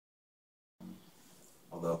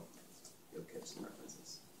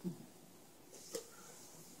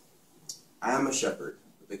I am a shepherd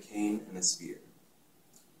with a cane and a spear.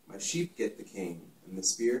 My sheep get the cane, and the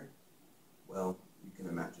spear, well, you can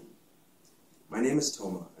imagine. My name is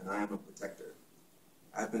Toma, and I am a protector.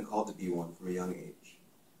 I have been called to be one from a young age.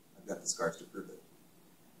 I've got the scars to prove it.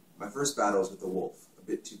 My first battle was with a wolf, a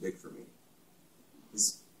bit too big for me.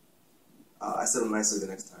 I settled nicely the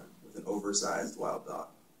next time, with an oversized wild dog.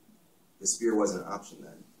 The spear wasn't an option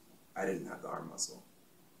then. I didn't have the arm muscle.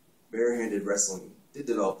 Bare-handed wrestling did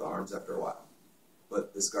develop the arms after a while,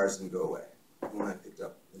 but the scars didn't go away when I picked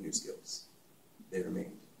up the new skills. They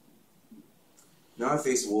remained. Now I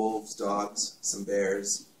face wolves, dogs, some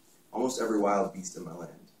bears, almost every wild beast in my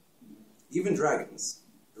land. Even dragons,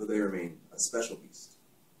 though they remain a special beast.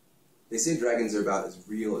 They say dragons are about as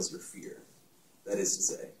real as your fear. That is to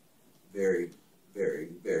say, very, very,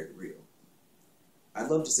 very real. I'd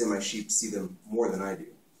love to say my sheep see them more than I do,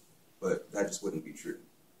 but that just wouldn't be true.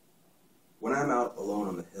 When I'm out alone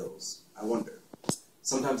on the hills, I wonder.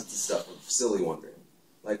 Sometimes it's the stuff of silly wondering.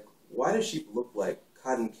 Like, why do sheep look like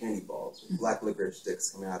cotton candy balls with black licorice sticks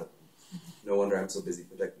coming out of them? No wonder I'm so busy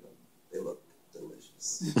protecting them. They look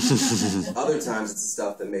delicious. Other times it's the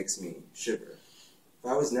stuff that makes me shiver. If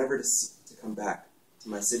I was never to come back to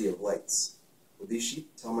my city of lights, would these sheep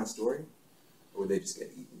tell my story? Or would they just get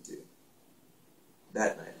eaten too?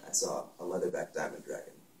 That night I saw a leatherback diamond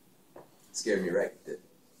dragon. It scared me right, it did.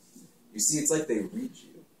 You see, it's like they read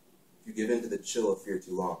you. If you give in to the chill of fear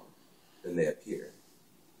too long, then they appear.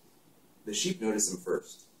 The sheep notice them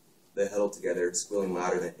first. They huddle together, squealing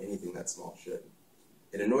louder than anything that small should.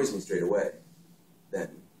 It annoys me straight away. Then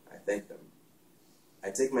I thank them. I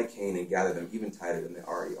take my cane and gather them even tighter than they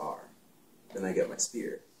already are. Then I get my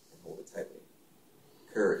spear and hold it tightly.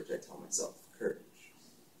 Courage, I tell myself, courage.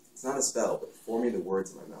 It's not a spell, but forming the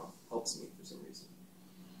words in my mouth helps me for some reason.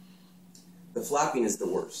 The flapping is the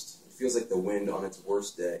worst. It feels like the wind on its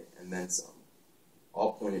worst day, and then some.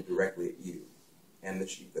 All pointed directly at you, and the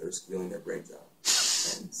sheep that are squealing their brains out,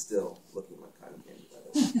 and still looking like cotton candy, by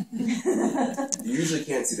the way. You usually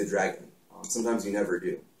can't see the dragon. Sometimes you never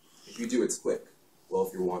do. If you do, it's quick. Well,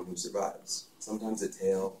 if you're one who survives. Sometimes a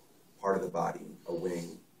tail, part of the body, a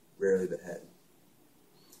wing, rarely the head.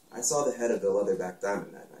 I saw the head of the leatherback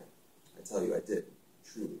diamond that night. I tell you, I did.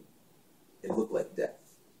 Truly. It looked like death.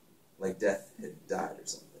 Like death had died or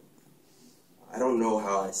something. I don't know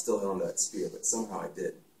how I still held onto that spear, but somehow I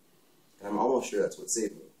did. And I'm almost sure that's what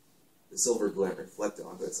saved me. The silver glint reflected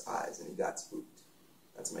onto its eyes, and he got spooked.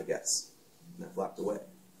 That's my guess. And I flapped away.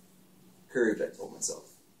 Courage, I told myself.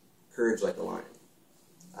 Courage like a lion.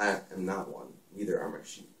 I am not one. Neither are my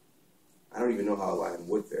sheep. I don't even know how a lion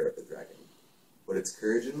would fare with the dragon. But it's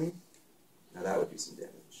courage in me? Now that would do some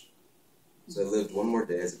damage. So I lived one more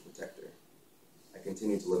day as a protector. I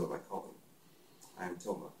continued to live at my calling. I am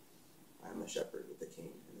Toma. I am a shepherd with a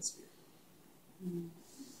cane and a spear.